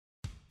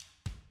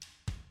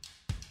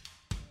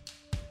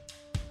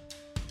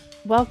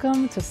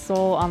Welcome to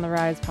Soul on the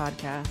Rise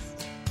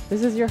podcast.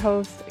 This is your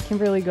host,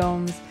 Kimberly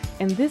Gomes,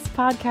 and this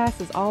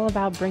podcast is all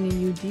about bringing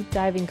you deep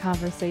diving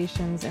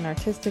conversations and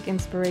artistic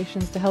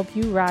inspirations to help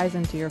you rise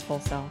into your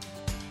full self.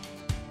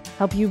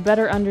 Help you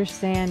better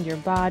understand your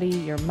body,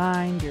 your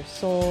mind, your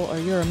soul, or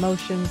your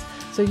emotions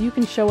so you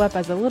can show up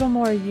as a little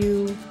more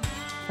you,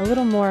 a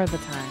little more of the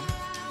time.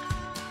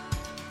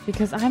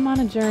 Because I'm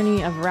on a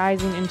journey of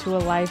rising into a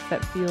life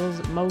that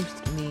feels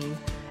most me,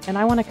 and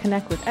I want to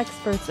connect with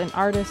experts and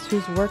artists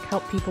whose work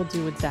help people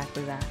do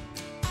exactly that.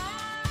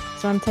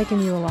 So I'm taking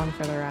you along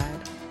for the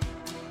ride.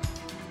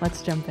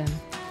 Let's jump in.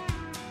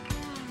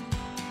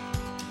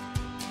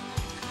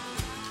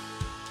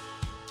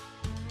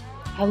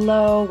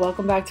 Hello,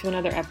 welcome back to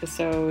another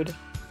episode.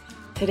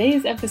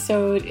 Today's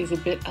episode is a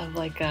bit of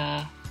like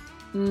a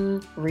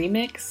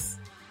remix,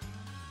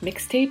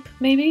 mixtape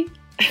maybe.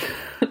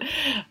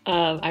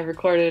 I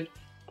recorded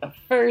the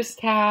first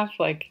half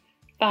like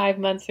 5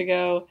 months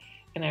ago,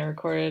 and I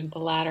recorded the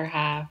latter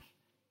half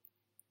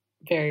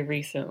very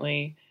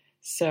recently.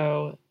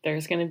 So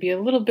there's going to be a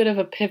little bit of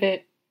a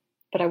pivot,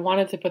 but I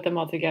wanted to put them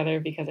all together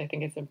because I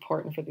think it's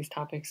important for these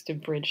topics to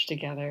bridge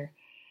together.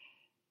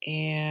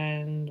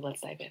 And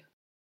let's dive in.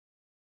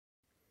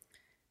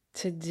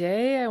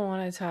 Today I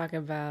want to talk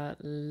about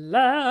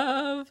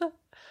love.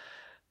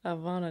 I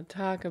want to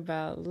talk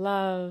about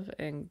love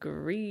and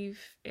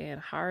grief and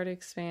heart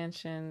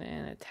expansion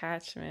and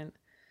attachment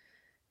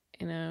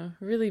in a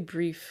really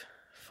brief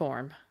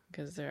form,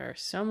 because there are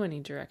so many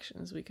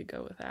directions we could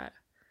go with that.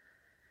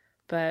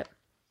 But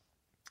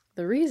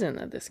the reason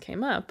that this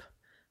came up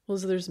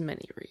was there's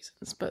many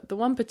reasons, but the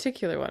one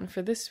particular one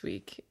for this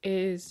week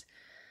is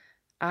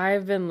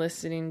I've been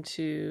listening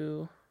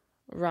to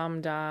Ram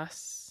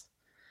Dass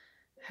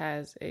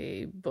has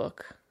a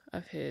book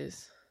of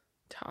his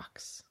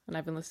talks, and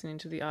I've been listening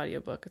to the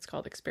audiobook. It's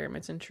called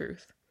Experiments in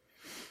Truth.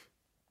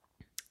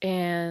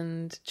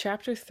 And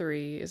chapter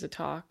 3 is a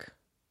talk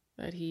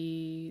that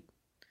he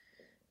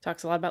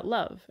talks a lot about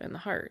love and the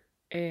heart,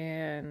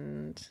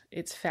 and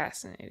it's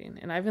fascinating.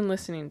 And I've been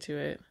listening to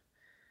it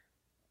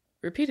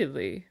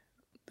repeatedly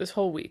this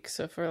whole week.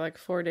 So for like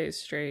 4 days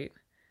straight,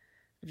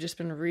 I've just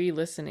been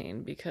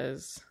re-listening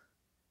because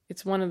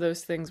it's one of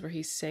those things where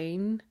he's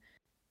saying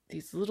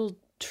these little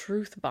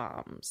truth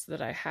bombs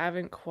that I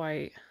haven't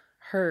quite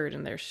heard,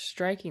 and they're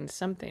striking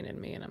something in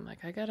me. And I'm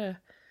like, I gotta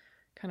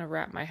kind of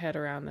wrap my head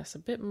around this a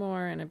bit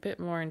more.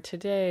 And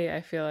today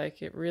I feel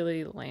like it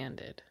really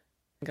landed.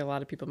 I think a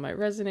lot of people might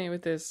resonate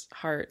with this.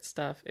 Heart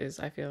stuff is,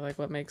 I feel like,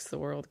 what makes the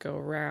world go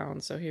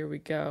round. So here we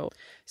go.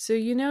 So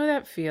you know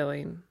that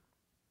feeling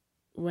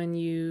when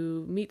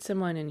you meet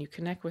someone and you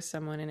connect with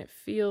someone and it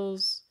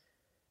feels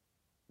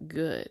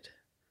good.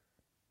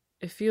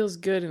 It feels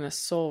good in a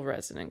soul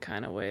resonant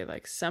kind of way,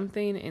 like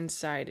something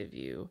inside of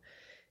you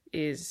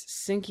is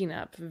syncing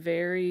up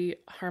very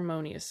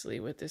harmoniously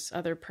with this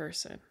other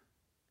person,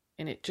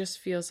 and it just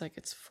feels like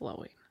it's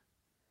flowing.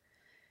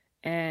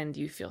 And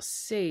you feel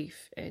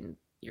safe, and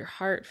your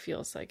heart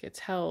feels like it's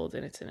held,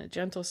 and it's in a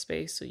gentle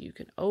space so you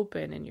can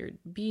open, and you're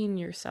being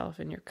yourself,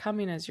 and you're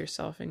coming as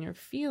yourself, and you're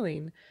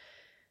feeling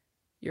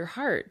your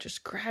heart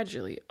just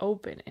gradually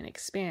open and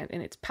expand,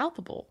 and it's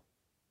palpable.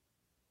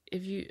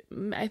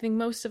 I think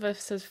most of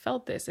us have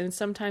felt this, and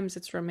sometimes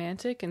it's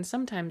romantic and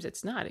sometimes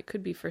it's not. It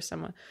could be for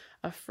someone,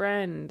 a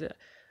friend,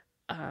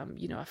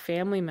 a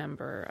family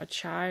member, a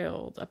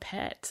child, a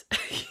pet,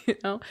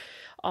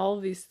 all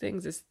of these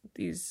things,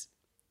 these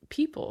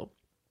people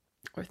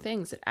or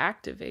things that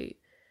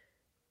activate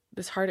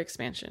this heart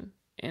expansion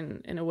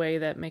in a way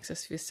that makes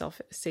us feel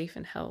safe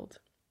and held.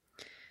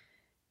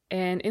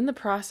 And in the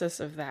process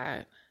of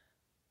that,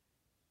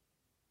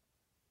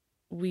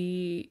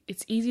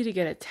 it's easy to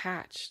get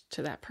attached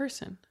to that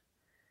person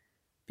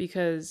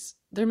because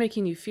they're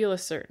making you feel a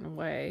certain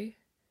way,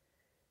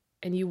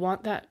 and you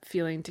want that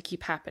feeling to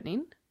keep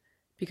happening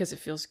because it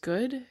feels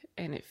good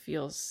and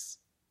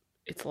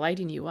it's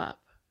lighting you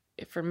up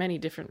for many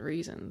different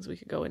reasons. We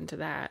could go into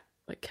that,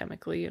 like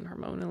chemically and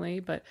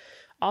hormonally, but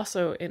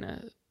also in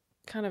a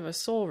kind of a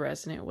soul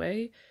resonant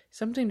way,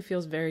 something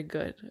feels very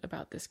good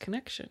about this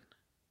connection.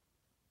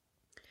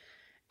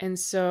 And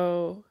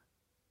so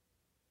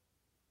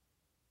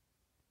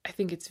I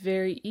think it's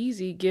very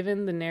easy,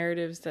 given the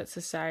narratives that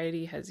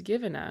society has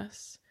given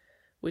us,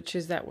 which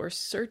is that we're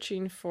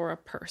searching for a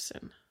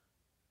person.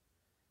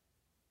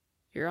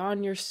 You're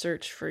on your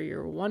search for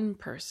your one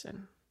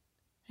person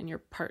and your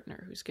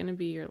partner who's going to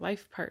be your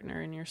life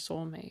partner and your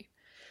soulmate.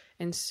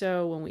 And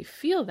so when we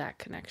feel that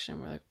connection,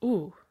 we're like,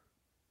 ooh,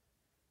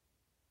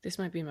 this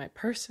might be my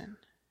person.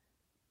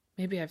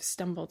 Maybe I've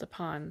stumbled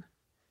upon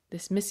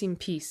this missing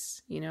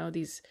piece,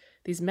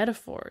 these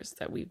metaphors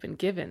that we've been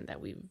given that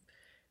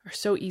are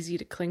so easy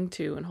to cling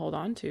to and hold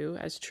on to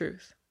as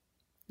truth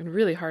and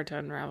really hard to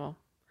unravel.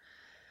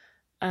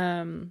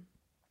 And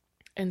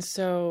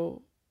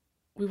so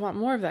we want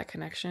more of that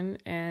connection,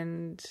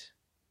 and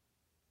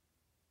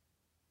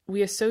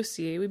we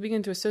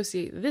begin to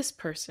associate this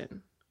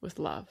person with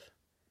love.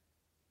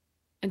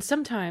 And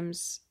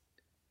sometimes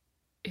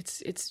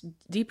it's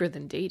deeper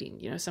than dating.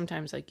 You know,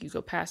 sometimes like you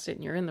go past it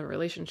and you're in the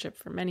relationship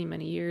for many,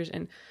 many years,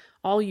 and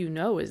all you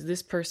know is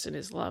this person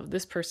is love.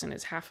 This person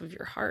is half of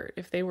your heart.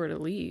 If they were to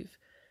leave,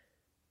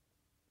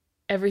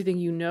 everything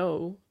you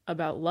know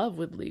about love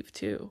would leave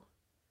too.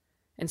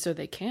 And so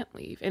they can't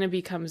leave. And it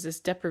becomes this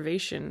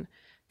deprivation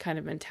kind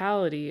of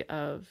mentality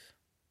of,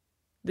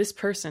 this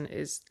person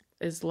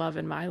is love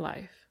in my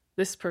life.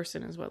 This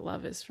person is what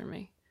love is for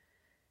me.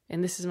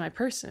 And this is my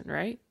person,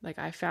 right? Like,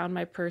 I found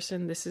my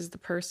person. This is the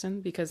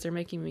person, because they're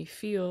making me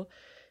feel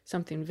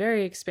something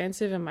very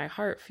expansive, and my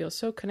heart feels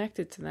so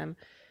connected to them.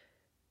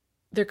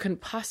 There couldn't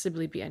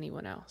possibly be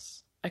anyone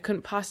else. I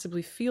couldn't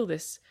possibly feel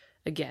this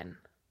again.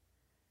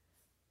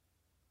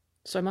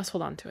 So I must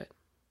hold on to it.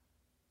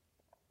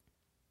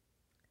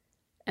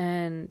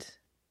 And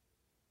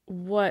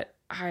what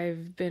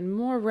I've been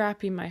more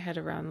wrapping my head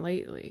around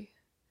lately,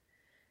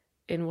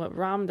 in what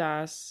Ram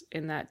Dass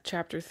in that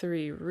chapter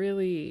 3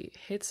 really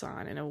hits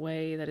on in a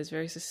way that is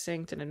very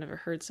succinct, and I've never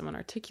heard someone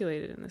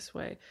articulate it in this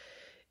way,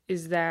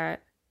 is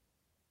that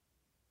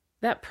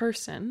that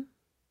person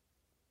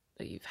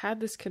that you've had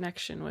this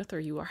connection with,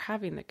 or you are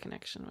having the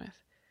connection with,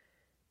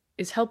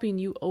 is helping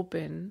you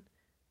open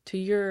to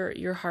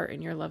your heart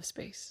and your love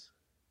space.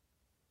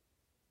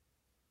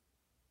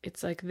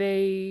 It's like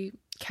they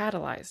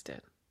catalyzed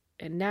it,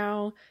 and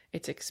now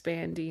it's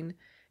expanding.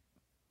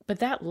 But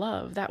that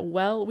love, that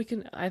well,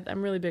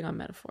 I'm really big on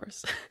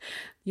metaphors.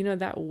 You know,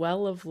 that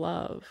well of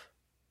love,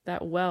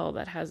 that well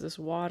that has this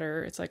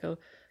water, it's like a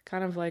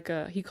kind of like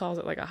he calls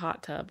it like a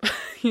hot tub,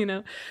 you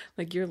know,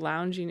 like you're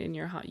lounging in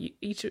your hot,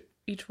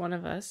 each one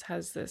of us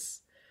has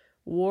this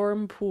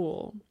warm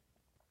pool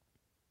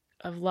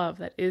of love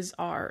that is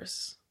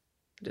ours,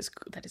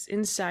 that is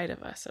inside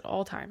of us at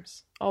all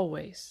times,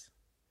 always.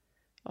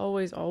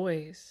 Always,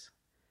 always.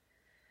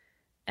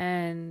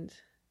 And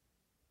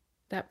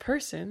that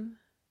person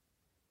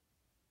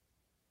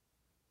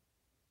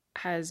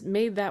has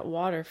made that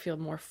water feel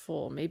more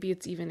full. Maybe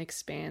it's even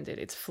expanded.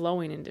 It's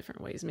flowing in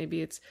different ways.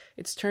 Maybe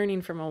it's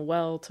turning from a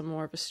well to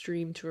more of a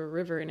stream to a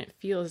river, and it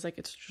feels like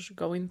it's just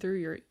going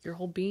through your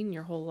whole being,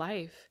 your whole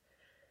life,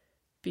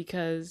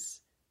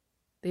 because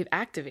they've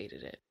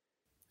activated it.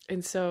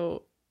 And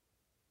so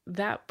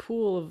that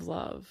pool of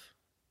love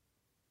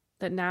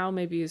that now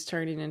maybe is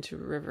turning into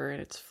a river,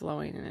 and it's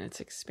flowing and it's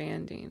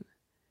expanding,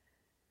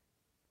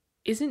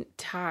 isn't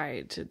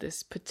tied to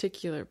this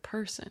particular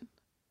person.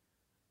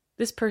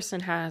 This person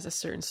has a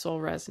certain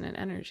soul resonant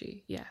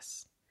energy,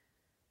 yes.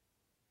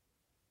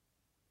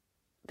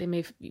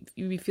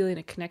 You be feeling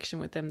a connection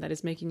with them that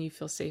is making you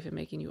feel safe, and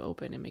making you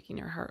open, and making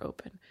your heart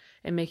open,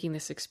 and making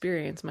this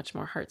experience much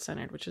more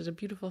heart-centered, which is a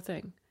beautiful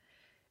thing.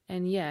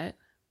 And yet,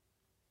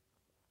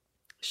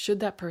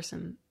 should that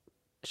person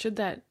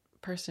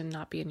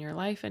not be in your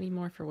life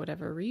anymore for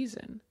whatever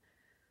reason,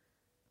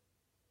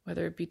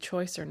 whether it be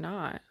choice or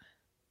not,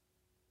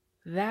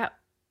 that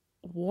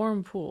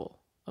warm pool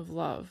of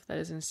love that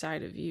is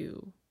inside of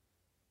you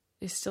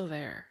is still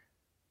there.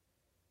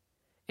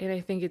 And I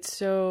think it's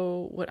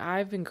so, what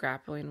I've been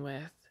grappling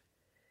with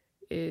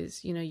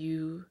is, you know,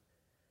 you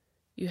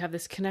have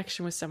this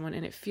connection with someone,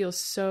 and it feels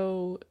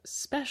so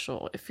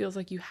special. It feels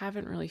like you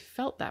haven't really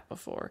felt that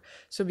before.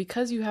 So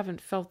because you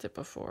haven't felt it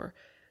before,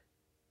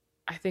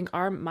 I think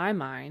my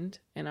mind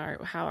and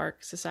how our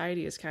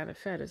society is kind of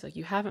fed is like,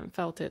 you haven't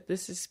felt it.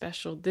 This is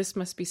special. This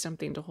must be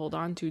something to hold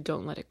on to.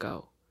 Don't let it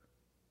go.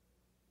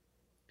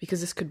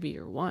 Because this could be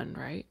your one,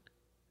 right?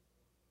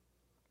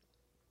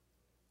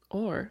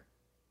 Or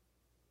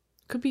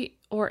could be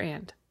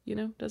and, you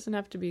know, doesn't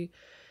have to be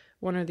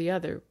one or the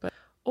other,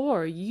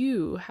 or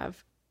you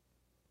have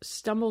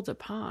stumbled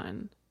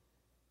upon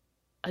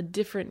a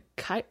different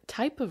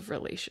type of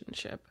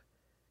relationship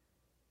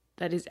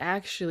that is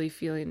actually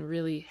feeling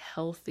really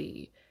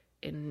healthy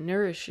and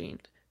nourishing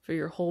for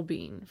your whole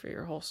being, for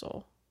your whole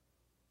soul.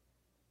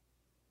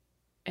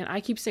 And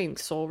I keep saying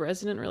soul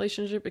resonant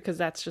relationship because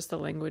that's just the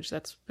language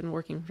that's been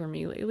working for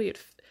me lately.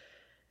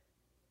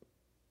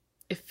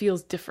 It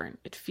feels different.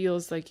 It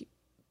feels like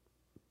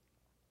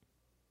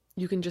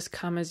you can just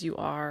come as you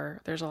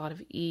are. There's a lot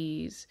of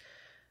ease.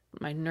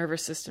 My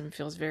nervous system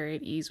feels very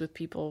at ease with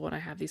people when I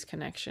have these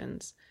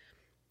connections.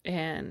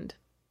 And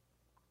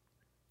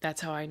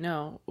that's how I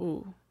know,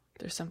 ooh,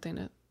 there's something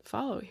to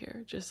follow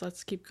here. Just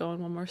let's keep going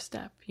one more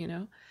step, you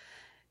know?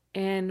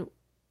 And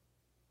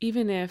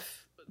even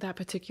if that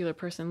particular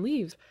person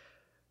leaves,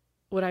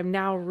 what I'm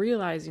now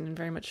realizing and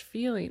very much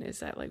feeling is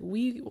that, like,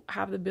 we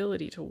have the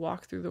ability to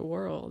walk through the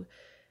world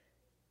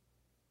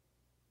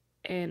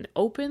and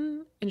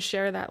open and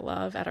share that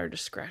love at our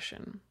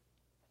discretion,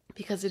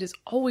 because it is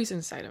always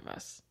inside of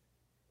us.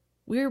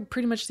 We're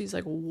pretty much these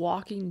like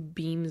walking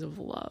beams of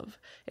love.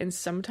 And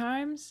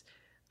sometimes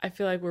I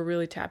feel like we're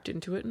really tapped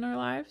into it in our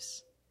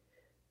lives,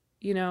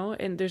 you know,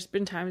 and there's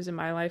been times in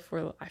my life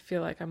where I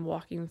feel like I'm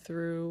walking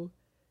through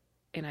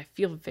and I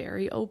feel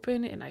very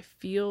open, and I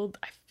feel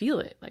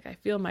it. Like, I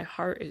feel my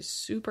heart is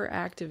super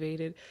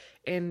activated,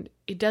 and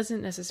it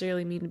doesn't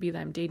necessarily mean to be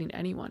that I'm dating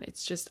anyone.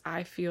 It's just,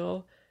 I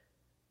feel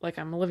like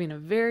I'm living a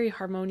very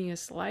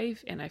harmonious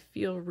life, and I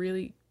feel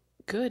really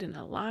good and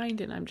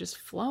aligned and I'm just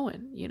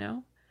flowing,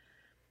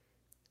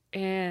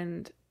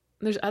 And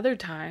there's other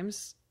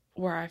times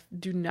where I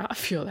do not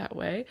feel that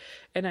way,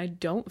 and I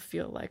don't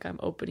feel like I'm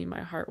opening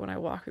my heart when I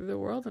walk through the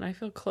world, and I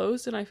feel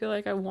closed and I feel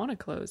like I want to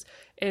close.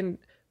 And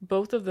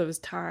both of those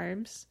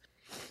times,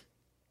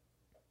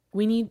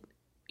 we need,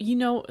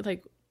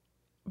 like,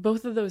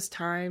 both of those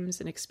times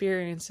and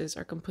experiences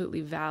are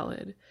completely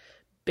valid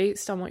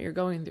based on what you're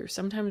going through.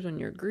 Sometimes when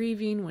you're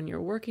grieving, when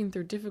you're working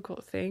through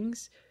difficult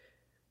things,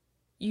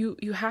 you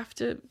have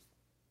to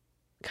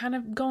kind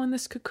of go in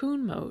this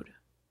cocoon mode.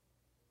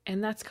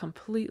 And that's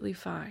completely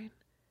fine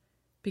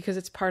because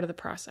it's part of the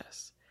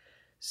process.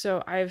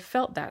 So I've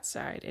felt that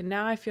side, and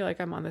now I feel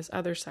like I'm on this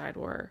other side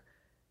where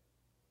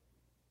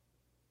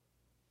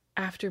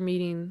after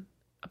meeting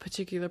a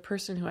particular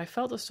person who I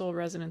felt a soul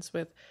resonance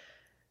with,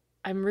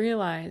 I'm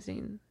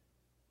realizing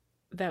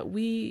that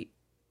we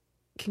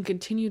can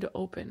continue to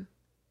open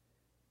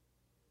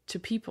to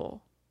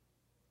people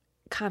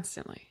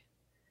constantly.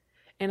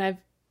 And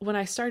when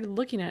I started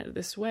looking at it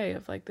this way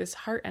of like this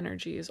heart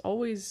energy is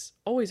always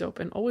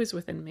open, always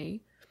within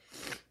me.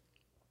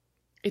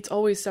 It's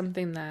always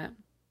something that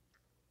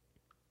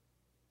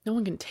no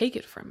one can take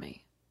it from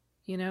me,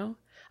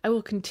 I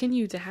will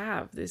continue to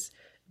have this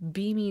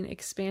beaming,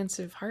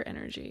 expansive heart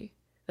energy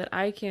that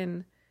I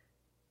can,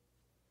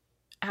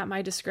 at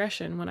my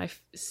discretion, when I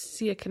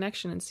see a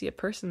connection and see a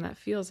person that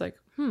feels like,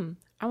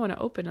 I want to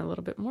open a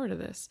little bit more to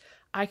this,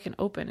 I can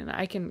open, and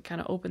I can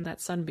kind of open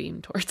that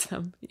sunbeam towards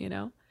them,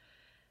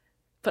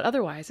 But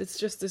otherwise, it's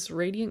just this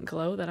radiant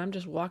glow that I'm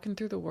just walking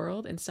through the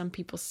world, and some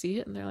people see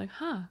it and they're like,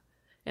 huh.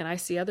 And I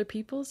see other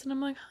people's and I'm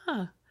like,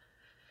 huh.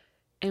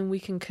 And we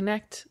can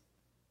connect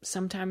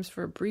sometimes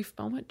for a brief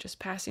moment, just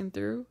passing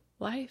through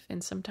life,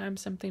 and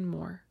sometimes something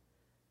more.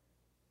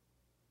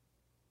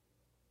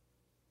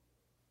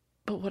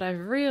 But what I've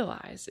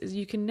realized is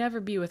you can never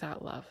be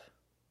without love.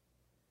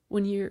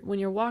 When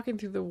you're walking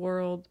through the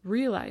world,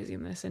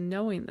 realizing this and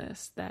knowing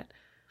this, that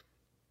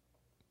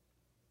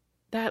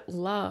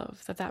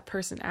love that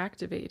person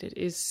activated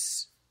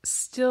is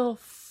still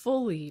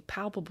fully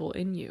palpable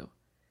in you.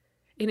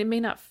 And it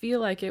may not feel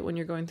like it when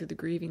you're going through the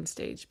grieving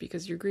stage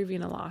because you're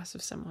grieving a loss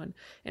of someone.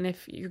 And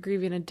if you're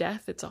grieving a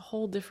death, it's a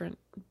whole different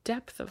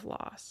depth of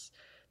loss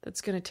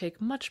that's going to take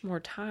much more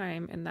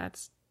time, and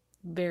that's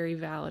very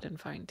valid and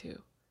fine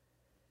too.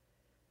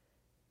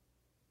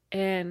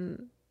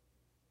 And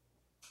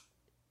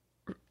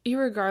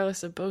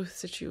irregardless of both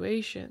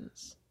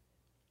situations,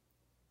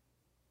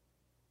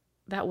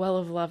 that well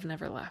of love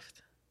never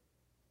left.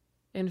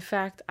 In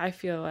fact, I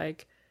feel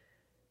like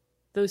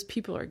those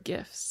people are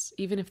gifts,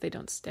 even if they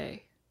don't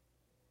stay.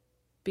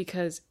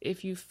 Because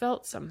if you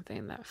felt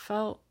something that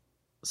felt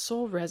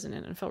soul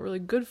resonant and felt really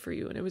good for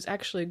you, and it was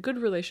actually a good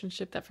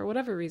relationship that for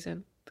whatever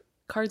reason, the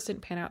cards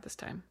didn't pan out this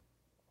time,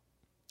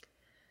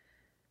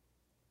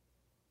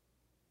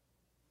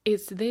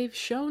 they've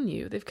shown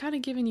you, they've kind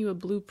of given you a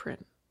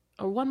blueprint,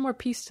 or one more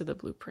piece to the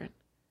blueprint,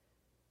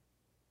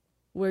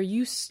 where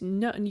you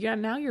know,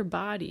 now your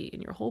body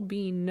and your whole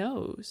being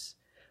knows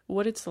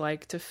what it's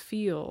like to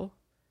feel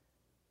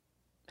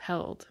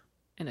held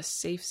in a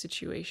safe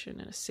situation,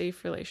 in a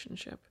safe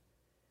relationship,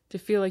 to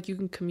feel like you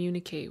can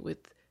communicate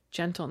with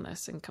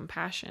gentleness and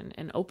compassion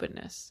and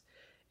openness,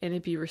 and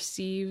it be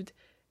received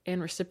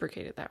and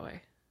reciprocated that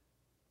way.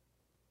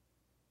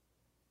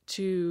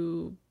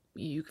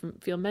 You can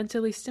feel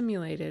mentally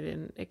stimulated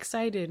and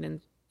excited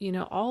and,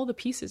 all the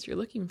pieces you're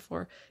looking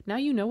for. Now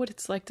you know what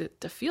it's like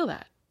to feel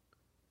that.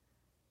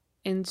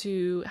 And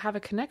to have a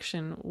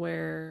connection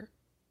where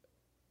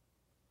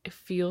it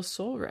feels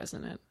soul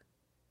resonant.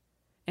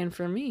 And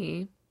for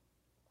me,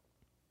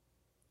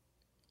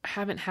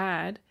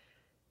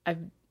 I've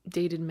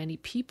dated many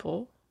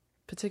people,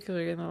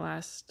 particularly in the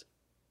last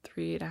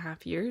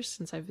 3.5 years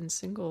since I've been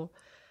single,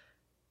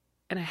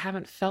 and I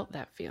haven't felt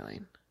that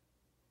feeling.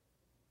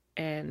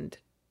 And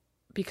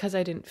because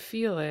I didn't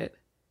feel it,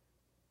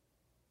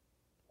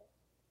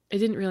 I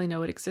didn't really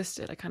know it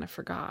existed. I kind of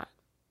forgot.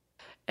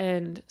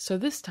 And so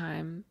this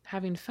time,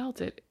 having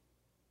felt it,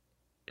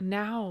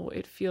 now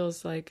it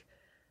feels like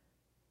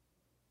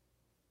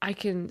I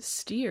can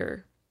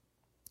steer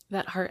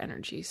that heart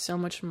energy so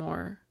much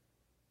more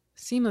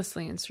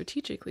seamlessly and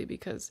strategically,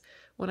 because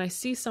when I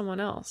see someone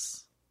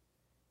else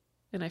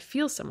and I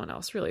feel someone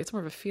else, really, it's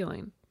more of a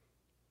feeling.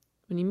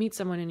 When you meet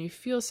someone and you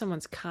feel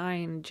someone's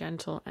kind,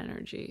 gentle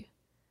energy,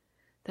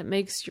 that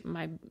makes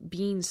my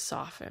being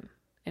soften.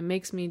 It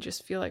makes me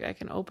just feel like I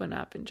can open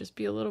up and just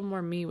be a little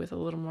more me with a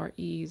little more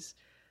ease.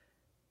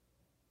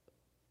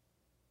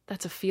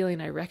 That's a feeling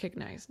I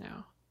recognize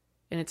now.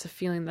 And it's a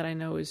feeling that I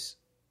know is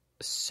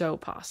so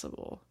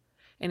possible.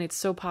 And it's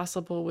so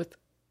possible with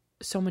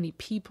so many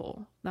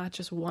people, not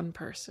just one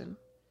person.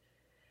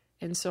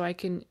 And so I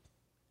can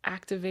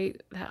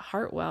activate that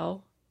heart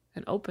well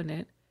and open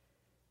it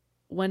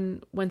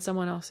when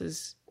someone else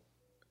is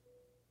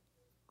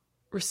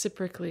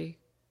reciprocally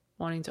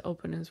wanting to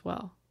open as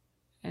well.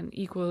 And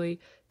equally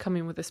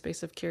coming with a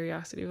space of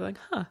curiosity. We're like,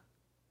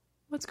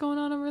 what's going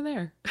on over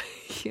there?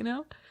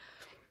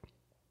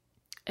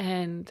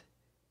 And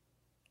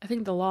I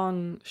think the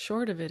long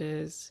short of it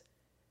is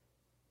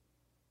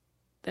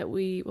that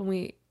when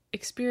we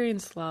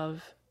experience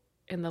love,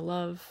 and the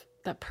love,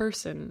 that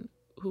person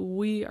who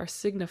we are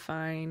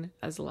signifying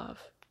as love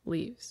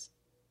leaves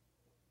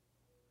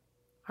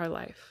our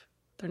life.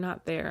 They're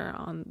not there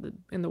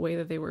in the way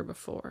that they were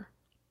before.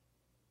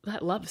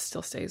 That love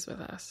still stays with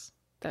us.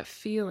 That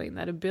feeling,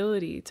 that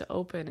ability to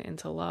open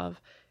into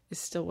love is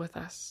still with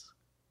us.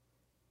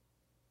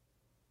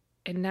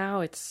 And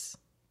now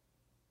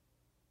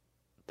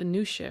the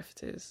new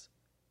shift is,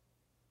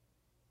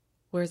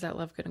 where's that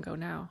love going to go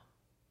now?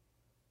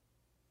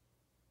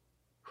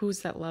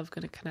 Who's that love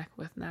going to connect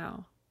with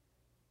now?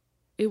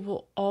 It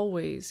will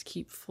always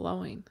keep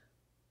flowing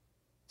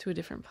to a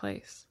different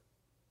place.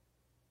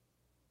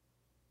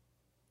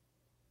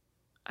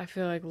 I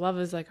feel like love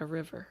is like a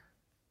river.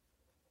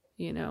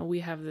 You know, we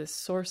have this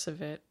source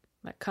of it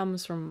that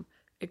comes from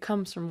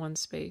one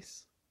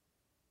space,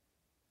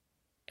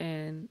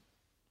 and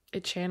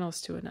it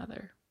channels to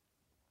another.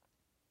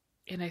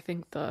 And I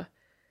think the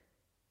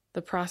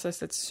process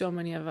that so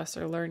many of us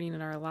are learning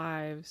in our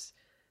lives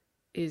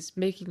is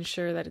making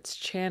sure that it's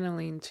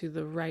channeling to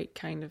the right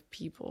kind of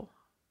people.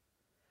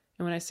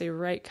 And when I say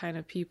right kind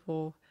of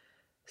people,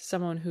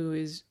 someone who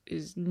is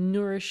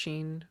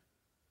nourishing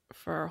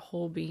for our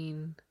whole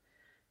being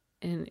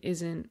and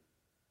isn't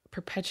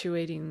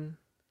perpetuating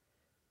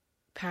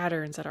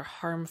patterns that are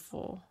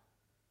harmful.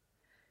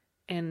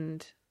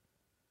 And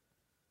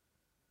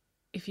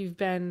if you've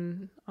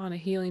been on a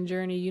healing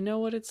journey, you know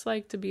what it's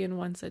like to be in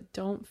ones that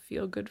don't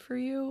feel good for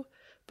you,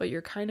 but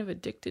you're kind of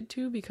addicted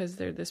to because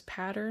they're this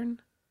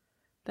pattern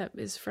that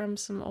is from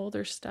some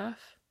older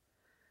stuff.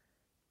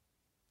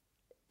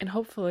 And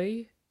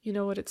hopefully, you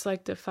know what it's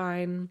like to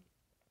find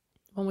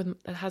one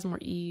that has more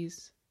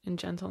ease and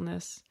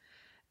gentleness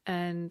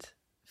and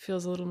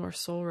feels a little more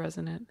soul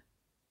resonant.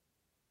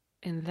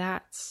 And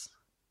that's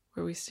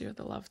where we steer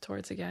the love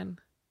towards again.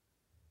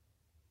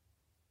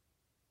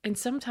 And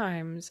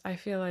sometimes I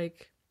feel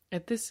like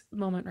at this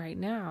moment right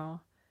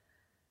now,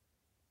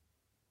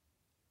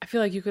 I feel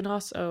like you can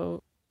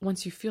also,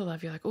 once you feel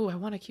love, you're like, oh, I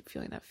want to keep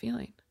feeling that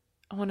feeling.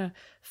 I want to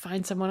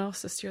find someone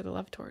else to steer the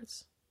love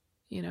towards,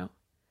 you know?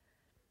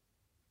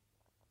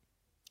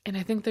 And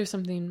I think there's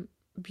something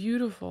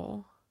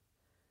beautiful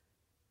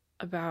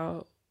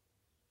about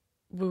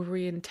where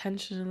we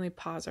intentionally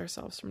pause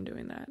ourselves from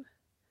doing that.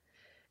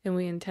 And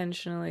we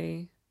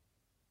intentionally,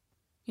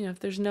 you know, if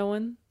there's no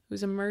one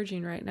who's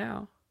emerging right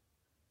now,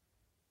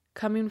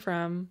 coming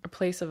from a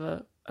place of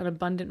an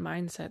abundant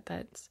mindset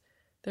that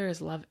there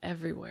is love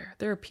everywhere.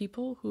 There are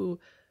people who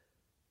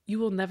you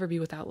will never be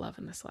without love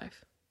in this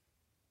life.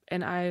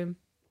 And I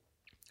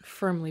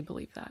firmly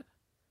believe that.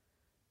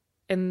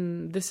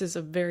 And this is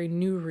a very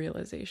new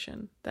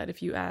realization that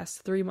if you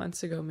asked 3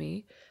 months ago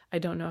me, I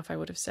don't know if I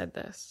would have said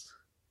this.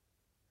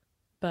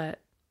 But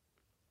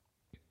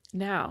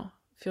now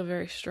I feel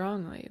very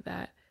strongly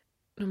that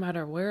no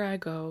matter where I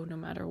go, no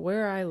matter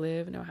where I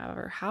live, no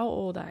matter how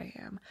old I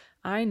am,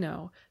 I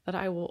know that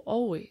I will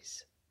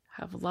always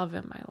have love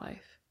in my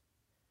life.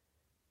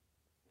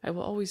 I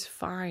will always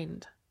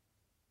find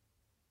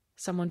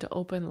someone to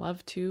open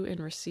love to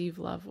and receive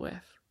love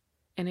with.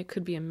 And it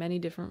could be in many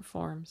different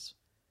forms,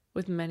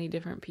 with many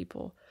different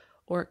people.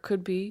 Or it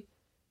could be,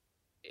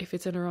 if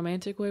it's in a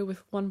romantic way,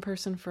 with one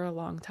person for a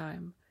long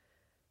time.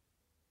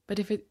 But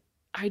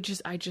I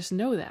just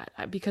know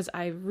that because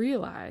I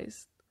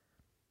realize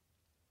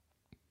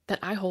that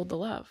I hold the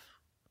love.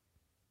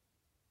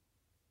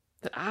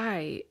 That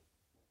I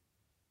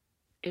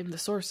am the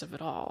source of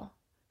it all.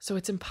 So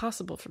it's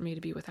impossible for me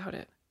to be without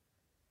it.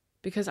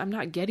 Because I'm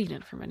not getting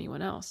it from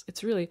anyone else.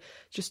 It's really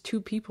just two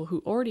people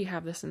who already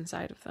have this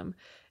inside of them.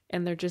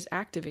 And they're just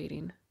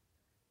activating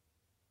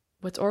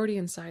what's already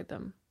inside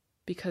them.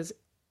 Because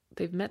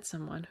they've met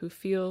someone who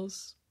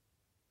feels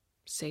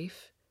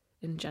safe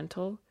and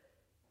gentle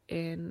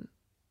and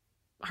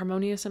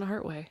harmonious in a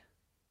heart way.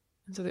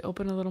 And so they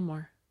open a little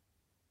more.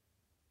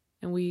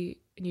 And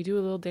you do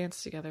a little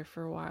dance together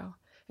for a while.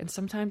 And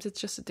sometimes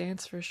it's just a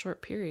dance for a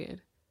short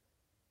period.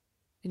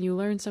 And you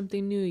learn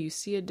something new. You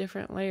see a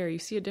different layer. You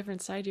see a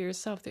different side to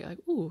yourself. They're like,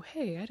 ooh,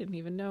 hey, I didn't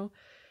even know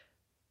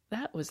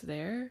that was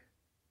there.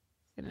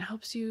 And it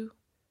helps you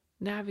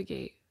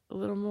navigate a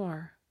little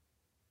more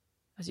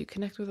as you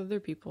connect with other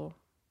people.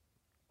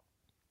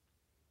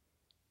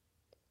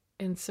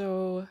 And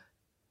so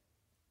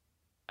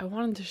I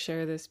wanted to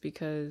share this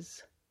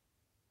because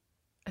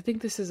I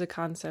think this is a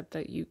concept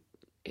that you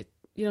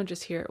don't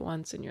just hear it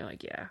once and you're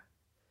like, yeah,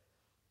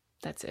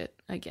 that's it.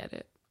 I get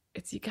it.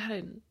 You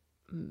gotta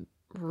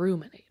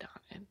ruminate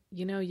on it.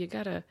 You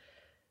gotta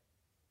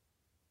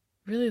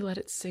really let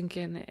it sink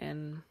in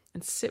and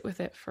sit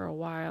with it for a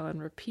while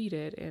and repeat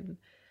it. And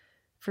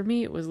for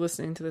me, it was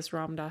listening to this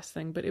Ram Dass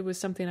thing, but it was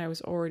something I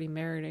was already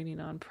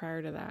marinating on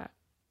prior to that.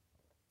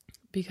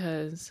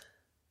 Because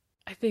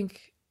I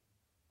think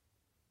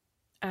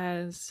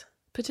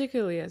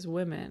particularly as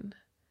women,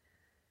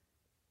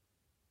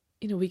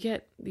 we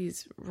get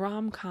these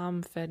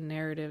rom-com fed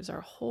narratives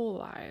our whole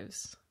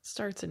lives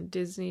starts in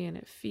Disney and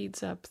it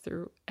feeds up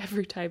through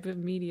every type of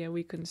media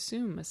we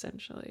consume,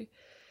 essentially.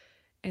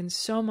 And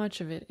so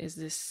much of it is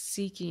this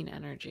seeking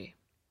energy,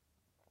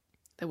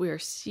 that we are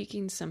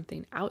seeking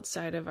something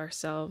outside of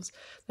ourselves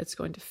that's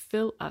going to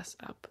fill us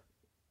up.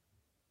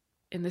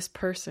 And this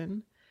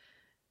person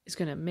is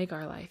going to make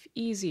our life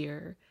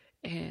easier,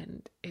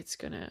 and it's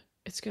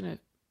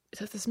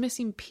this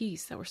missing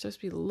piece that we're supposed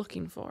to be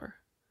looking for.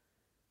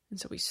 And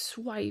so we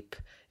swipe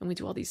and we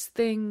do all these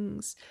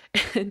things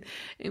and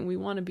we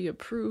want to be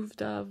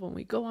approved of when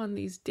we go on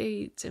these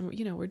dates, and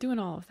we're doing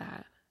all of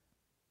that.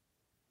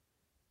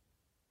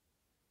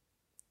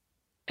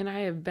 And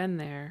I have been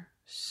there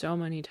so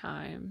many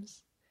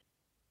times.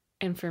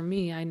 And for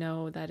me, I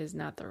know that is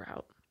not the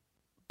route.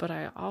 But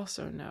I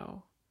also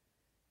know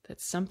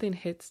that something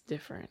hits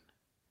different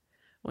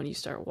when you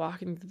start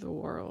walking through the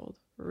world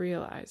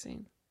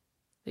realizing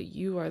that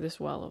you are this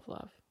well of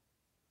love.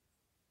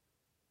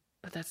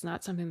 But that's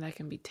not something that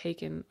can be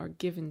taken or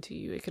given to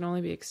you. It can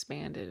only be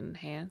expanded and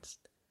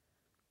enhanced.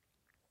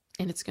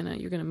 And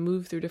you're going to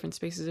move through different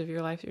spaces of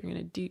your life. You're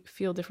going to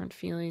feel different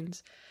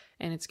feelings.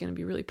 And it's going to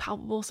be really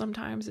palpable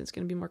sometimes. It's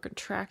going to be more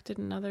contracted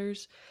in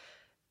others.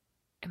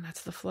 And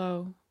that's the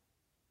flow.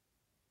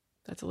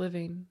 That's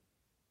living.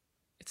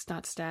 It's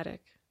not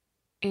static.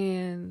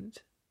 And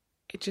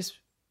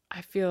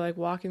I feel like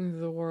walking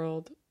through the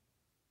world,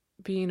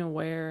 being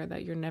aware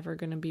that you're never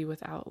going to be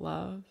without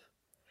love.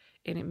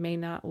 And it may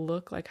not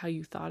look like how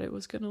you thought it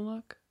was going to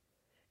look.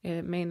 And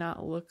it may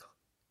not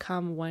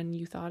come when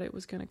you thought it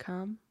was going to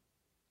come.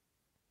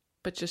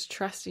 But just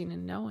trusting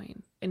and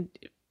knowing and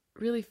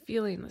really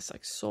feeling this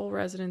like soul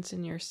resonance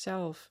in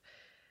yourself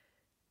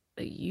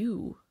that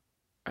you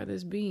are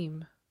this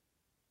beam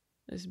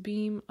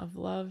of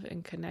love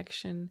and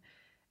connection.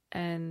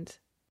 And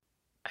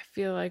I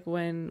feel like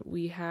when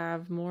we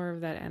have more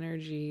of that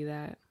energy,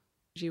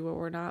 where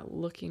we're not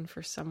looking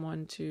for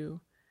someone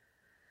to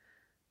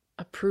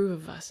approve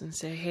of us and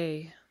say,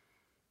 hey,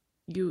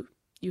 you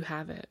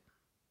have it.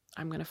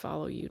 I'm going to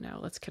follow you now.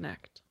 Let's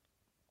connect.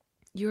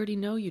 You already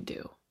know you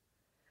do.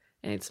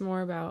 And it's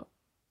more about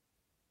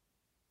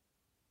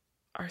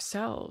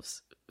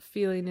ourselves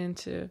feeling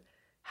into,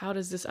 how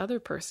does this other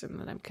person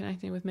that I'm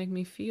connecting with make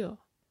me feel?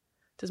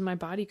 Does my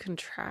body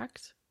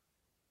contract?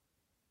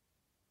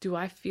 Do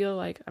I feel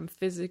like I'm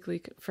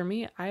physically... For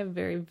me, I have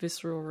very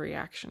visceral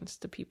reactions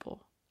to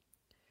people.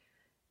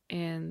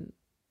 And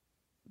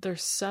they're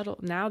subtle.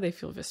 Now they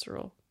feel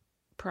visceral.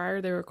 Prior,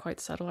 they were quite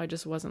subtle. I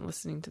just wasn't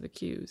listening to the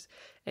cues.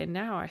 And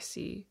now I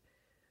see,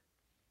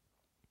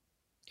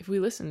 if we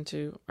listen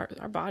to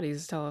our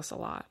bodies, tell us a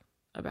lot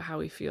about how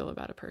we feel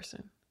about a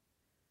person,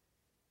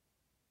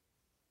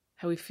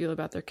 how we feel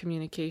about their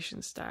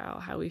communication style,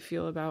 how we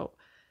feel about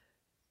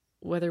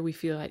whether we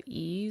feel at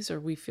ease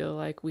or we feel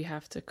like we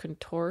have to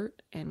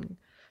contort and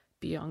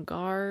be on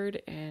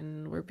guard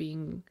and we're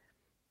being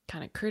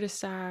kind of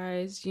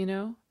criticized,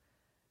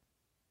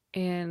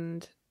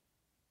 And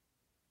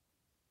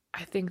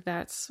I think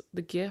that's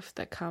the gift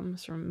that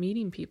comes from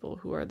meeting people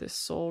who are this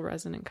soul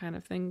resonant kind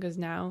of thing, because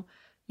now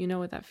you know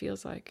what that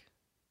feels like.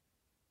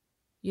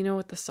 You know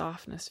what the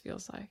softness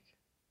feels like.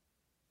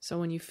 So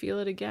when you feel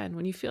it again,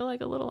 when you feel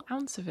like a little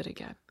ounce of it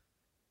again,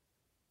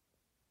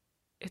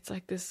 it's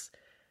like this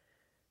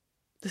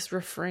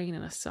refrain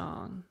in a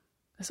song,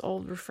 this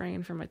old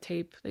refrain from a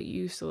tape that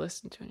you used to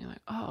listen to, and you're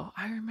like, oh,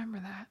 I remember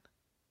that.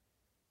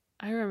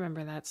 I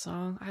remember that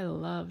song. I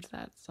loved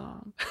that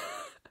song.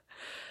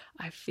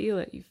 I feel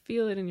it. You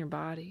feel it in your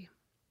body.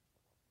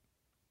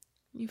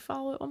 You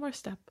follow it one more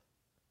step.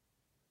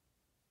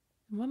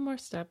 One more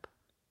step.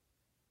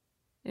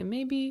 And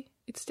maybe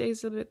it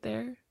stays a bit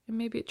there, and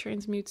maybe it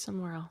transmutes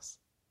somewhere else.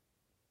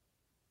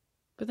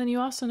 But then you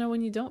also know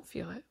when you don't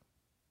feel it.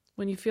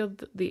 When you feel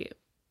the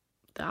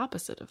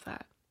opposite of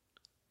that.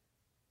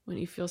 When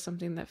you feel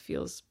something that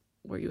feels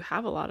where you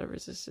have a lot of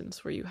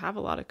resistance, where you have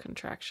a lot of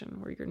contraction,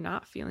 where you're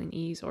not feeling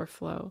ease or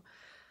flow.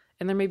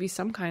 And there may be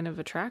some kind of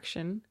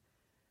attraction,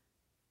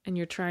 and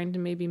you're trying to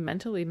maybe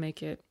mentally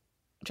make it,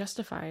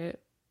 justify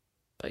it,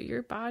 but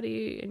your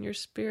body and your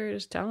spirit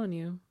is telling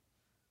you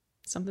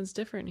something's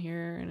different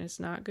here and it's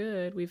not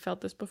good. We've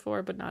felt this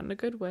before, but not in a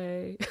good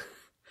way.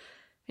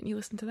 And you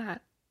listen to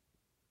that.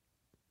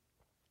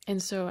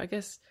 And so I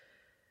guess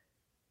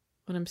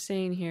what I'm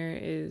saying here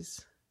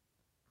is,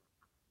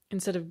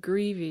 instead of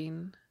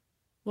grieving,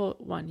 well,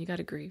 one, you got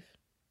to grieve.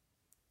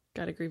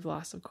 Got to grieve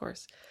loss, of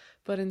course.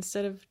 But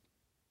instead of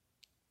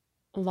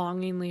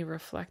longingly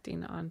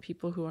reflecting on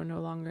people who are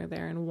no longer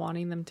there and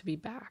wanting them to be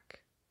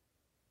back,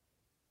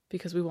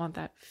 because we want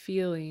that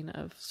feeling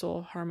of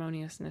soul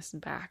harmoniousness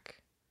back,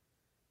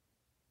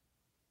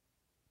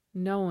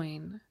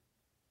 knowing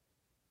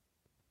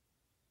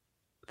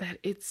that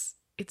it's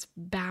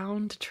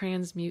bound to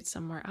transmute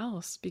somewhere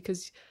else,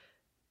 because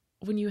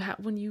when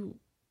you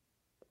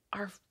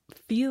are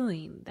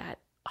feeling that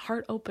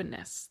heart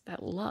openness,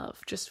 that love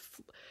just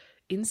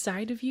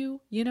inside of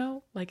you,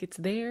 like it's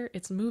there,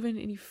 it's moving,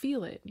 and you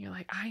feel it, and you're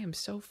like, I am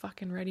so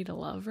fucking ready to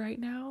love right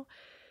now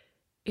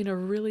in a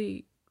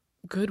really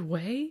good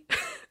way.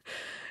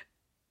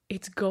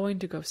 it's going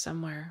to go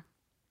somewhere.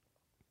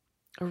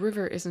 A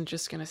river isn't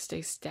just going to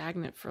stay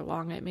stagnant for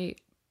long. It may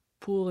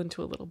pool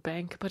into a little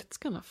bank, but it's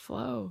going to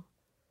flow.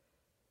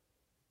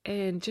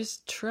 And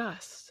just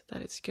trust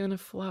that it's going to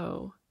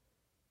flow.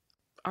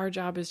 Our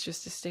job is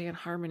just to stay in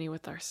harmony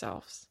with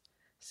ourselves,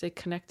 stay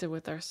connected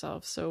with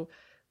ourselves. So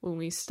when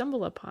we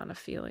stumble upon a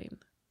feeling,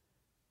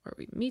 or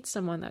we meet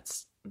someone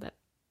that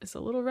is a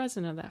little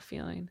resonant of that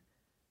feeling,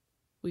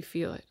 we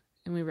feel it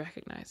and we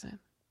recognize it.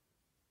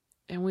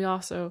 And we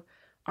also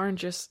aren't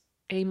just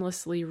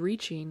aimlessly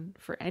reaching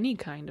for any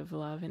kind of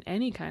love and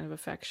any kind of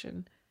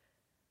affection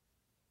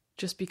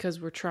just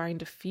because we're trying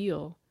to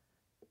feel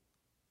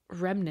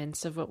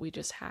remnants of what we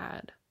just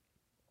had.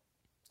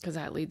 Because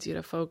that leads you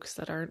to folks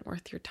that aren't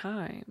worth your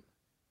time.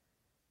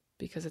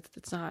 Because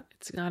it's not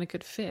a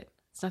good fit.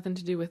 It's nothing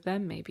to do with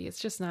them maybe. It's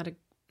just not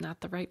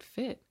the right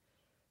fit.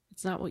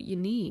 It's not what you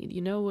need.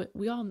 You know what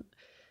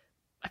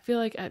I feel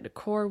like at the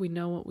core we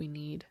know what we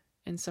need.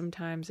 And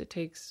sometimes it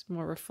takes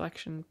more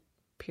reflection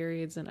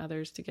periods than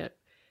others to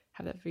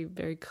have that be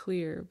very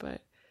clear.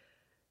 But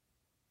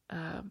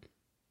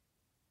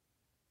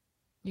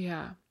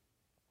yeah.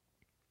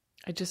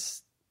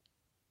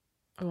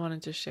 I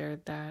wanted to share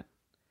that.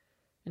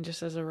 And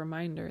just as a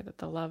reminder that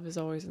the love is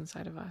always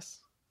inside of us.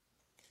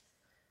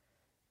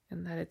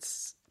 And that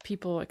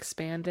people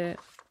expand it,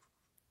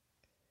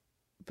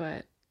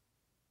 but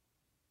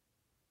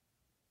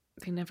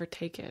they never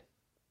take it.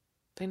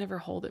 They never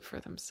hold it for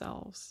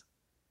themselves.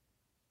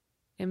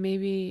 And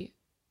maybe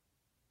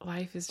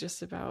life is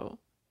just about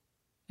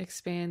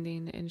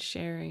expanding and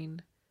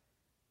sharing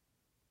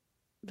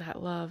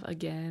that love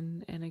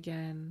again and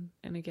again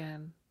and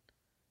again.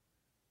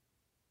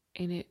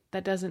 And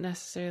that doesn't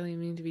necessarily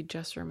mean to be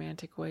just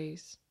romantic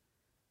ways.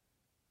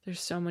 There's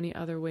so many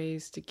other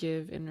ways to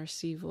give and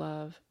receive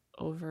love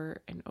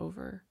over and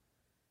over.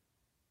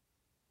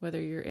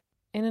 And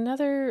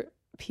another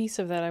piece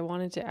of that I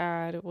wanted to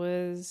add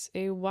was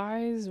a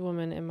wise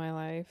woman in my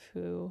life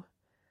who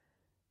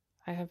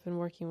I have been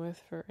working with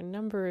for a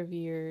number of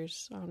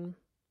years on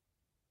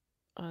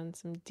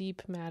some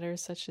deep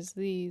matters such as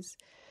these,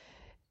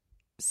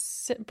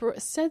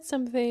 said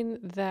something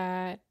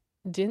that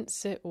didn't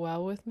sit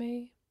well with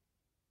me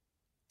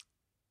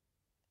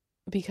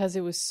because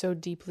it was so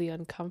deeply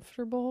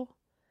uncomfortable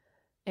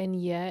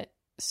and yet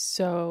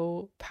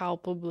so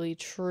palpably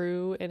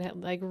true, and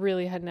it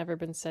really had never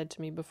been said to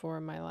me before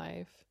in my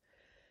life,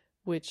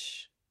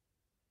 which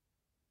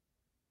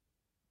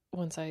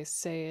once I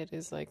say it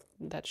is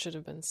that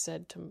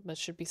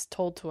should be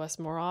told to us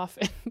more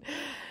often.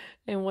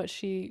 And what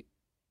she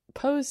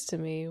posed to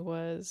me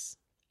was,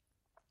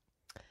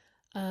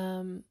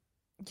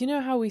 you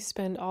know how we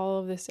spend all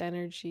of this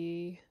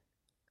energy,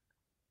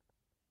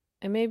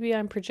 and maybe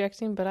I'm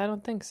projecting, but I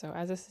don't think so.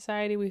 As a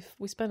society, we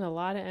spend a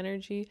lot of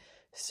energy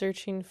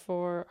searching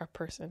for our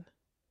person,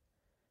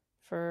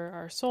 for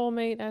our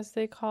soulmate, as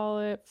they call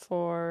it,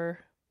 for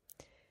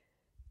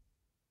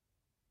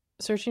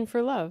searching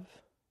for love,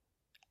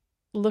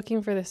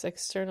 looking for this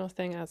external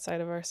thing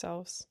outside of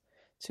ourselves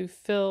to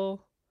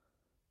fill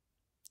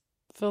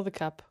the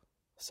cup,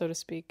 so to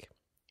speak.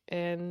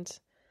 And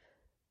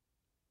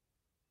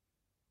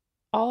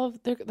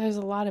there's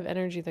a lot of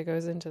energy that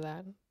goes into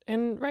that,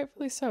 and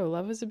rightfully so.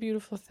 Love is a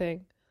beautiful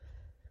thing,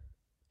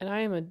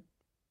 and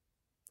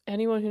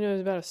anyone who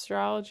knows about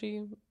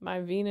astrology, my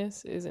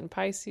Venus is in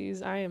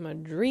Pisces. I am a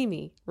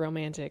dreamy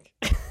romantic.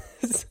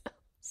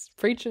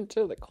 Preaching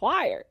to the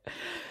choir.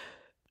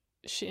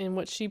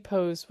 What she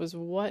posed was,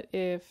 what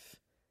if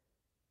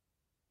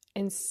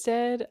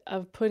instead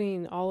of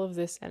putting all of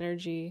this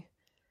energy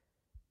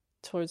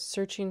towards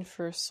searching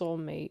for a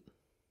soulmate,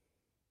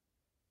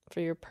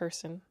 for your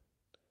person,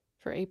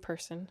 for a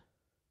person,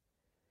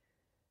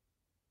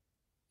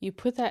 you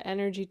put that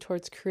energy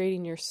towards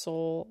creating your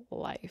soul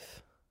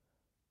life.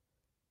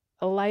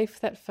 A life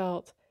that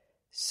felt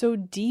so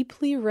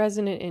deeply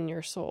resonant in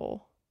your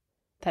soul,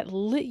 that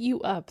lit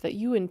you up, that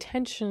you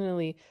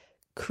intentionally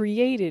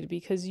created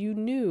because you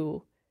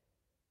knew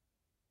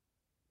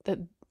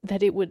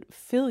that it would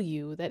fill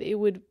you, that it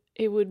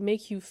would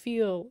make you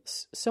feel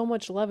so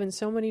much love in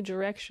so many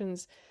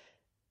directions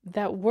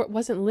that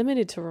wasn't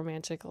limited to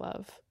romantic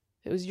love.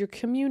 It was your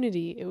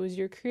community, it was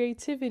your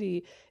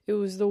creativity, it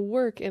was the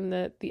work and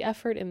the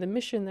effort and the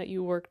mission that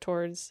you work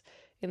towards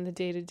in the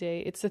day-to-day.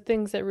 It's the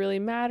things that really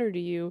matter to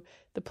you,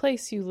 the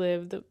place you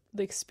live, the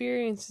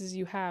experiences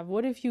you have.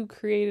 What if you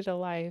created a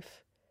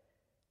life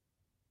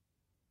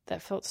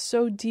that felt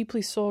so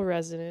deeply soul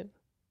resonant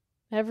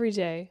every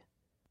day,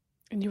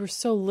 and you were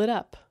so lit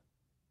up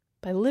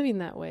by living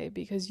that way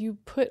because you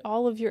put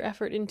all of your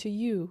effort into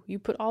you. You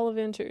put all of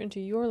it into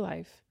your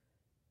life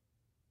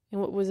and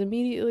what was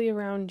immediately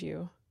around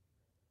you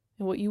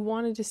and what you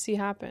wanted to see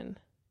happen.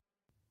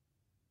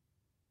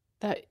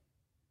 That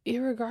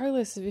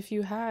irregardless of if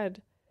you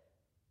had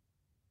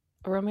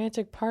a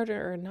romantic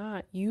partner or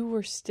not, you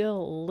were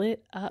still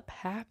lit up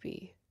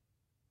happy.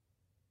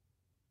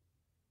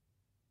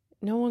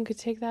 No one could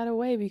take that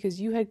away because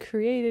you had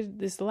created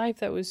this life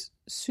that was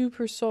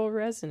super soul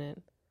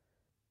resonant.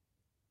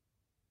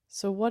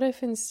 So what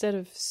if instead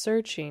of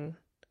searching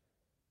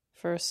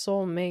for a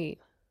soulmate,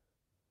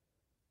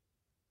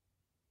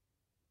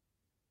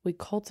 we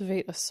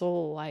cultivate a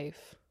soul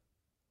life?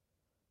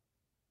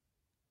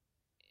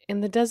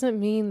 And that doesn't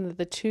mean that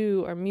the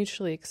two are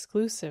mutually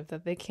exclusive,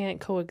 that they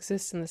can't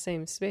coexist in the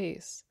same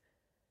space.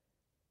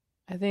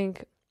 I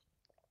think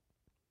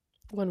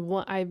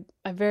I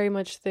very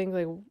much think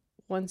like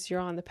once you're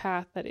on the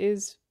path that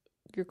is,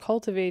 you're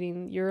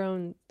cultivating your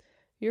own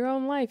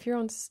life, your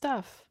own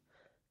stuff.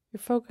 You're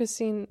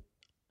focusing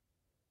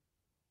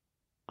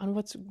on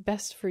what's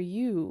best for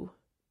you,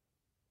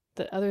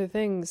 that other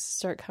things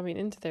start coming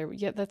into there.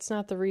 Yet that's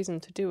not the reason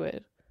to do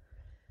it.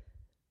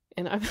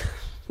 And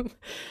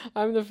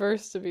I'm the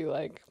first to be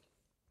like,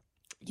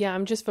 yeah,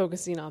 I'm just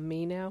focusing on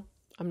me now.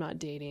 I'm not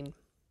dating.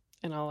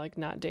 And I'll like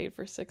not date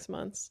for 6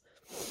 months.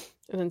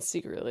 And then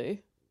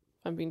secretly,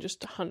 I'm being just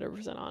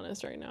 100%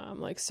 honest right now.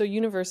 I'm like, so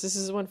universe, this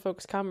is when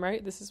folks come,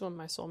 right? This is when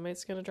my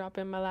soulmate's going to drop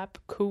in my lap.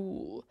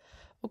 Cool.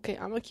 Okay,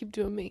 I'm going to keep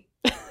doing me.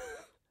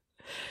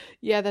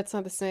 Yeah, that's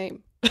not the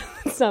same.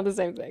 It's not the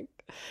same thing.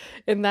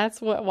 And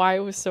that's why it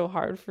was so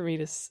hard for me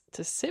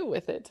to sit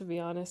with it, to be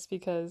honest,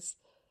 because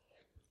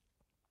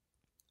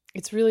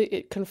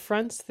it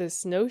confronts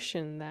this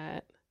notion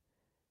that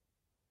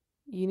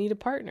you need a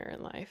partner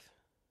in life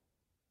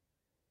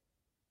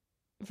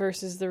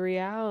versus the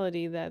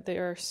reality that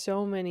there's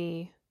so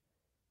many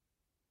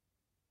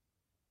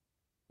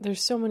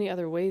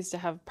other ways to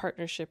have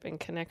partnership and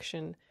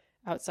connection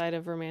outside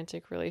of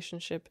romantic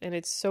relationship. And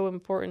it's so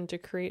important to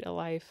create a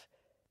life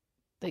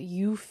that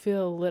you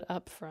feel lit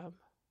up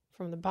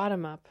from the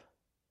bottom up.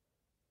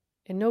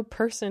 And no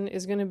person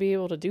is going to be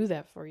able to do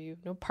that for you.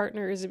 No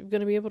partner is going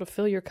to be able to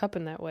fill your cup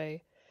in that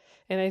way.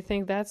 And I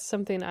think that's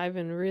something I've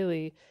been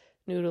really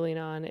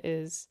noodling on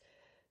is,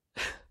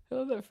 I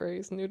love that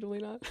phrase,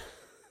 noodling on,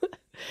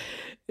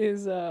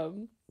 is, I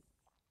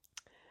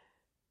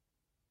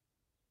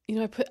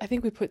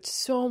think we put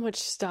so much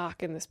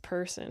stock in this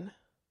person.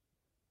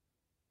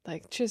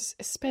 Like, just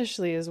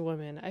especially as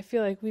women, I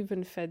feel like we've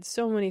been fed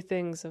so many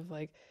things of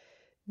like,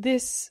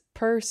 this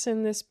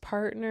person, this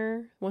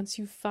partner, once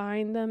you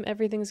find them,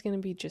 everything's going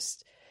to be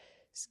just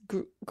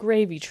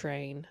gravy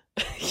train,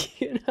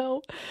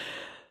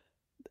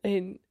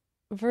 and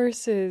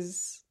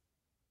versus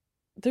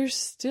there's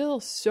still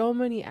so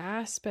many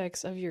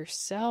aspects of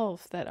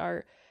yourself that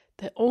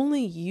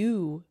only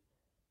you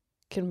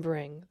can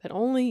bring, that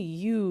only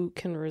you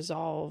can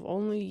resolve,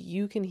 only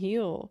you can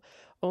heal,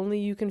 only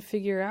you can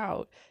figure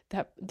out,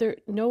 that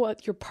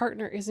your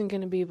partner isn't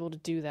going to be able to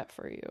do that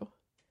for you.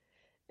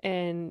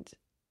 And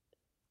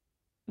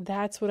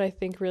that's what I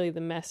think really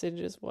the message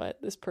is, what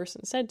this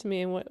person said to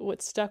me, and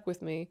what stuck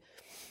with me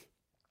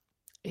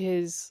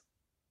is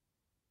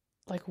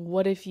like,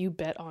 what if you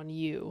bet on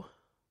you?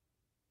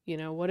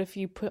 What if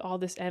you put all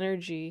this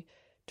energy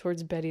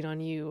towards betting on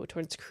you,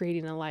 towards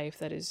creating a life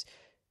that is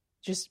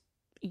just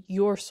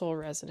your soul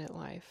resonant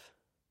life,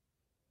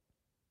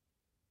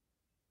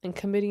 and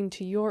committing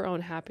to your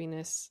own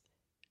happiness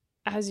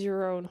as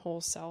your own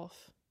whole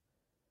self,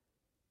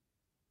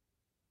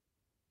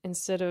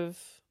 instead of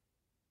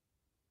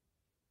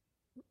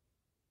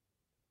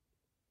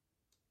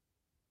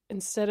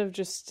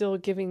just still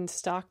giving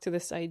stock to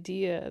this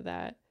idea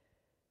that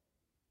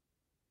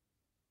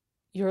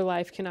your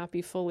life cannot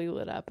be fully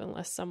lit up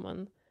unless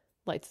someone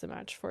lights the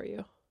match for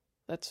you.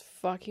 That's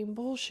fucking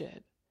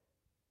bullshit.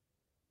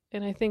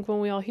 And I think when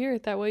we all hear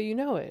it that way,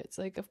 it. It's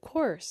like, of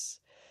course,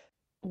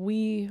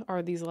 we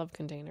are these love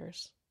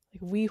containers.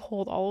 Like, we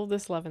hold all of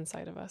this love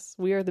inside of us.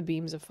 We are the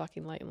beams of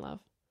fucking light and love.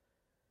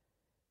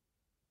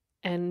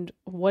 And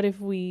what if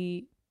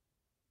we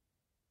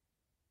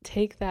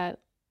take that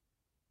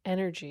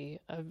energy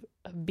of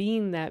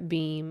being that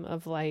beam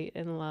of light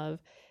and love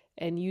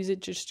and use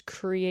it to just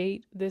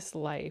create this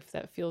life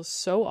that feels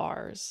so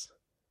ours,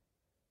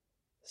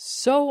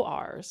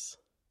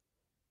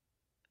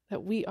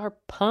 that we are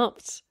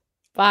pumped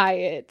by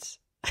it.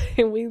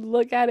 And we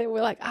look at it,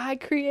 we're like, I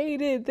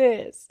created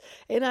this,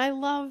 and I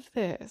love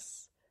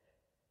this.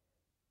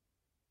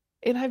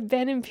 And I've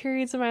been in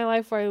periods of my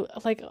life where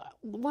like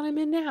what I'm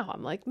in now,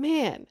 I'm like,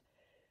 man,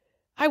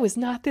 I was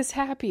not this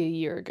happy a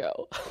year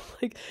ago.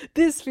 Like,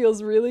 this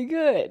feels really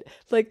good.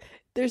 Like,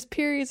 there's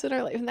periods in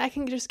our life, and that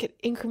can just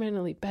get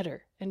incrementally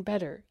better and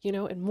better,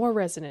 and more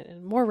resonant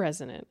and more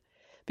resonant.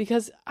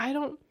 Because I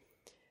don't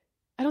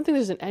think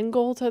there's an end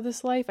goal to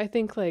this life. I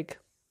think like,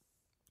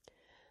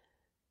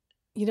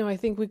 I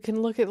think we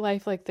can look at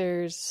life like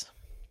there's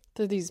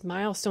these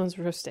milestones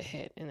we're supposed to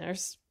hit, and our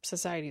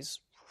society's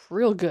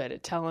real good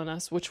at telling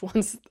us which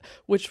ones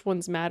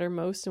matter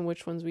most and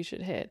which ones we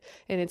should hit.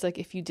 And it's like,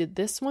 if you did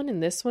this one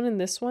and this one and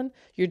this one,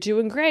 you're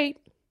doing great.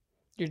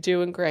 You're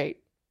doing great.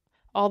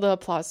 All the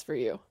applause for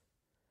you.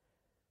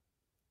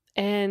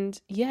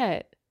 And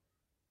yet,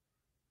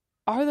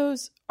 are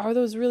those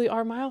really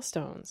our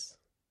milestones?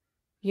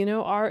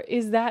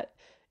 Is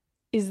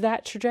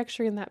that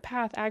trajectory and that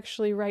path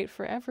actually right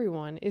for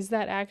everyone? Is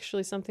that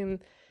actually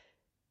something?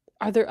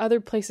 Are there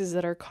other places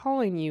that are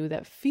calling you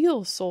that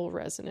feel soul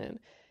resonant?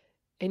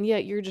 And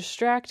yet you're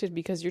distracted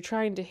because you're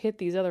trying to hit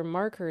these other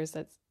markers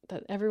that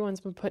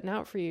everyone's been putting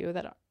out for you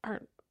that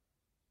aren't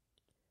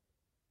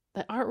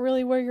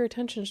really where your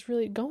attention is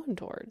really going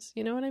towards.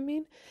 You know what I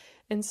mean?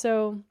 And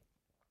so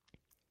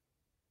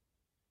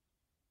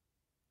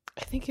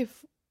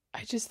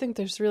I just think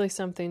there's really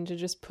something to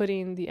just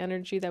putting the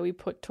energy that we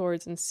put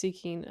towards and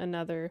seeking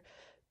another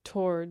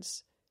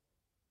towards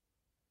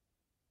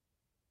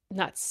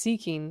not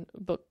seeking,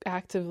 but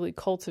actively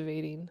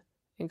cultivating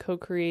and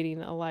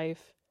co-creating a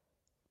life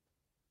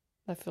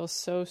that feels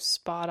so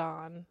spot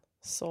on,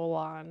 soul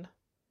on,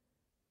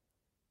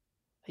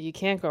 that you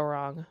can't go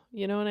wrong.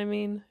 You know what I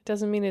mean? It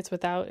doesn't mean it's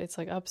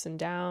like ups and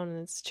downs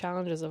and it's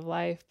challenges of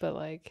life, but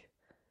like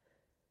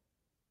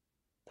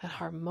that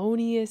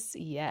harmonious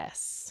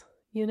yes,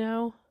 you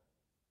know?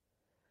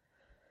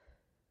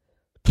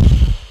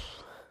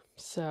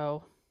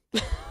 So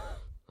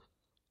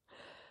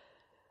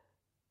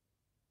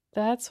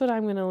that's what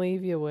I'm going to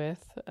leave you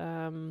with.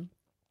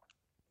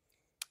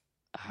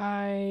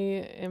 I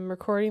am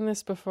recording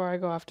this before I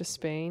go off to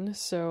Spain,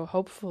 so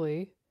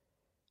hopefully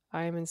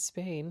I am in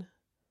Spain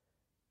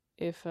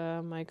if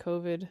my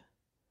COVID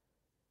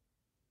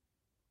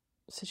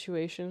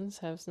situations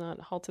have not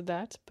halted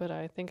that, but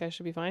I think I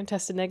should be fine.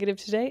 Tested negative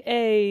today.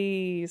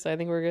 Hey, so I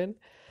think we're good.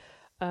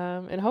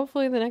 And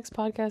hopefully the next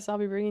podcast I'll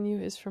be bringing you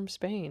is from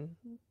Spain,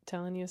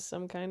 telling you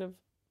some kind of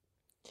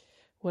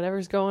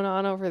whatever's going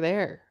on over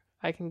there.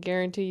 I can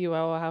guarantee you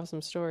I will have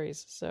some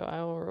stories, so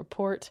I will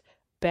report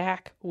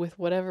back with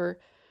whatever,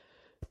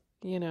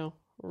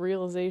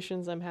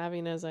 realizations I'm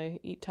having as I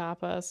eat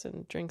tapas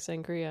and drink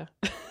sangria.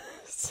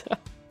 So,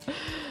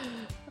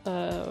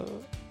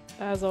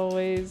 as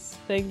always,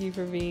 thank you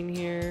for being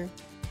here.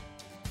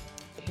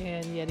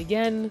 And yet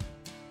again,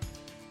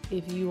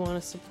 if you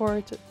want to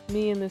support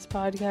me in this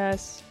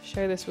podcast,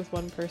 share this with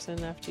one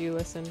person after you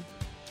listen,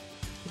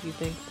 if you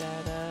think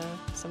that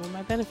someone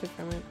might benefit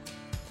from it.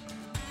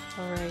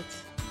 All right,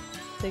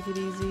 take it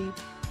easy.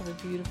 Have a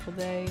beautiful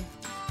day.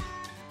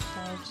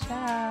 Ciao,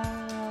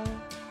 ciao.